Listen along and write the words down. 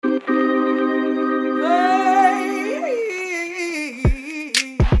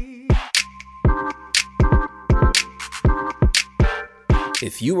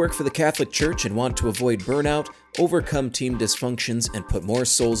If you work for the Catholic Church and want to avoid burnout, overcome team dysfunctions, and put more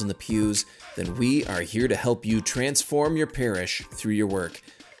souls in the pews, then we are here to help you transform your parish through your work.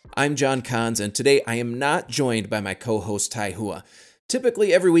 I'm John Kahns, and today I am not joined by my co-host Tai Hua.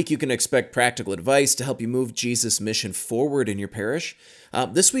 Typically, every week you can expect practical advice to help you move Jesus' mission forward in your parish.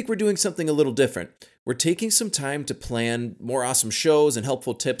 This week we're doing something a little different. We're taking some time to plan more awesome shows and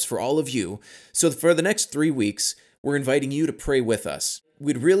helpful tips for all of you. So for the next 3 weeks, we're inviting you to pray with us.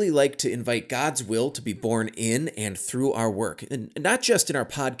 We'd really like to invite God's will to be born in and through our work, and not just in our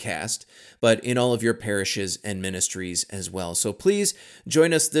podcast, but in all of your parishes and ministries as well. So please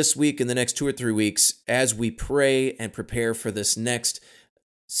join us this week in the next 2 or 3 weeks as we pray and prepare for this next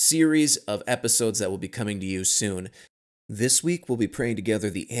series of episodes that will be coming to you soon. This week we'll be praying together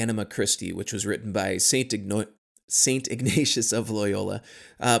the Anima Christi, which was written by Saint Ignatius of Loyola.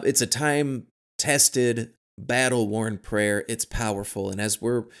 It's a time-tested, battle-worn prayer. It's powerful, and as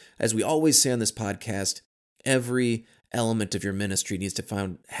we always say on this podcast, every element of your ministry needs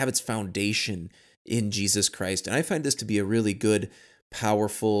to have its foundation in Jesus Christ. And I find this to be a really good,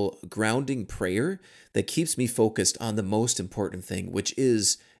 powerful, grounding prayer that keeps me focused on the most important thing, which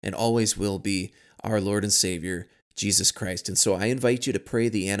is and always will be our Lord and Savior, Jesus Christ. And so I invite you to pray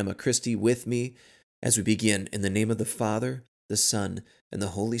the Anima Christi with me as we begin. In the name of the Father, the Son, and the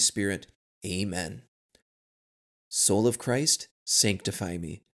Holy Spirit. Amen. Soul of Christ, sanctify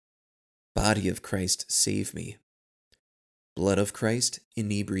me. Body of Christ, save me. Blood of Christ,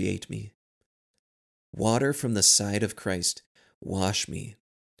 inebriate me. Water from the side of Christ, wash me.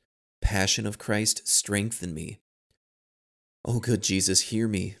 Passion of Christ, strengthen me. O good Jesus, hear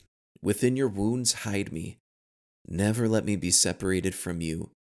me. Within your wounds, hide me. Never let me be separated from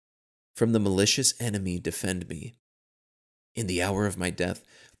you. From the malicious enemy, defend me. In the hour of my death,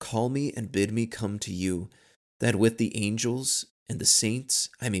 call me and bid me come to you, that with the angels and the saints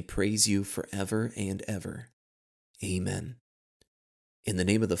I may praise you forever and ever. Amen. In the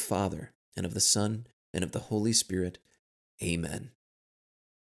name of the Father, and of the Son, and of the Holy Spirit. Amen.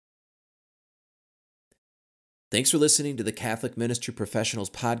 Thanks for listening to the Catholic Ministry Professionals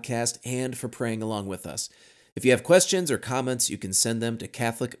podcast and for praying along with us. If you have questions or comments, you can send them to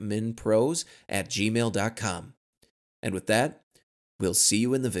CatholicMinPros@gmail.com. And with that, we'll see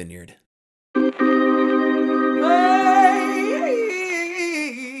you in the vineyard.